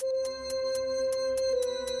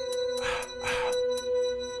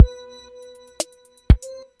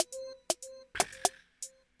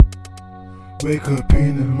Wake up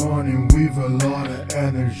in the morning with a lot of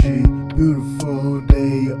energy. Beautiful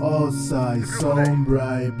day outside, sun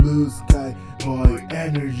bright, blue sky, boy,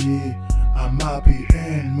 energy. I'm happy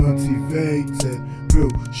and motivated, bro,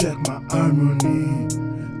 check my harmony.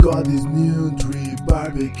 Got this new tree,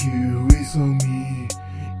 barbecue, it's on me.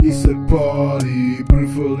 It's a party,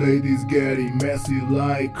 beautiful ladies getting messy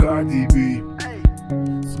like Cardi B.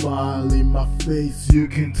 Smile in my face, you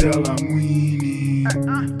can tell I'm winning.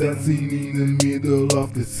 Dancing in the middle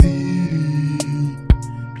of the city.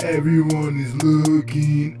 Everyone is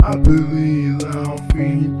looking, happily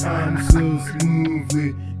laughing. I'm so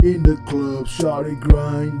smoothly in the club, Shawty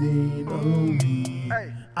grinding on me.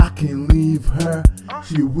 I can't leave her,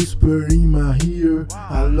 she whispered in my ear,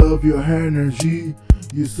 I love your energy.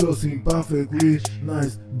 You're so sympathetically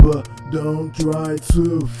nice, but don't try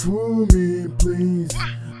to fool me, please.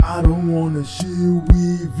 I don't wanna share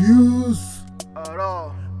with youse.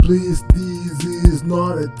 Please, this is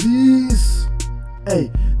not a diss.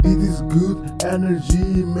 Hey, this is good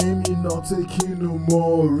energy, made me not taking no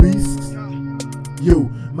more risks. Yo,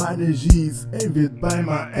 my energy is envied by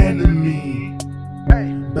my enemy.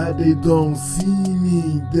 But they don't see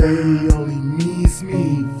me, they only miss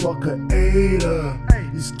me. Fuck a hater.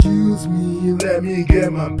 Excuse me, let me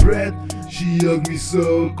get my breath. She hugged me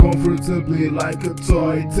so comfortably like a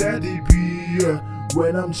toy teddy bear.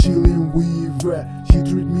 When I'm chilling with her, she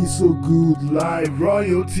treat me so good like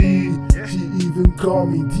royalty. She even call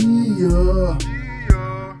me dear.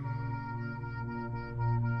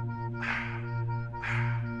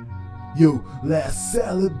 Yo, let's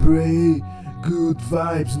celebrate. Good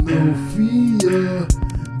vibes, no fear.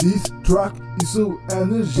 This track is so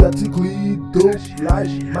energetically dope, like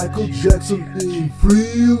Michael Jackson in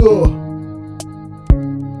Thriller.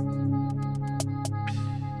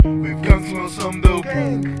 We've come to some dope.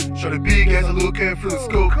 Shawty Big as I look at through the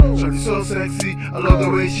scope. Shawty so sexy, I love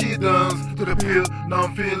the way she dance to the pill. Now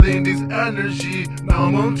I'm feeling this energy. Now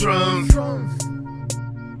I'm on trance. Trance.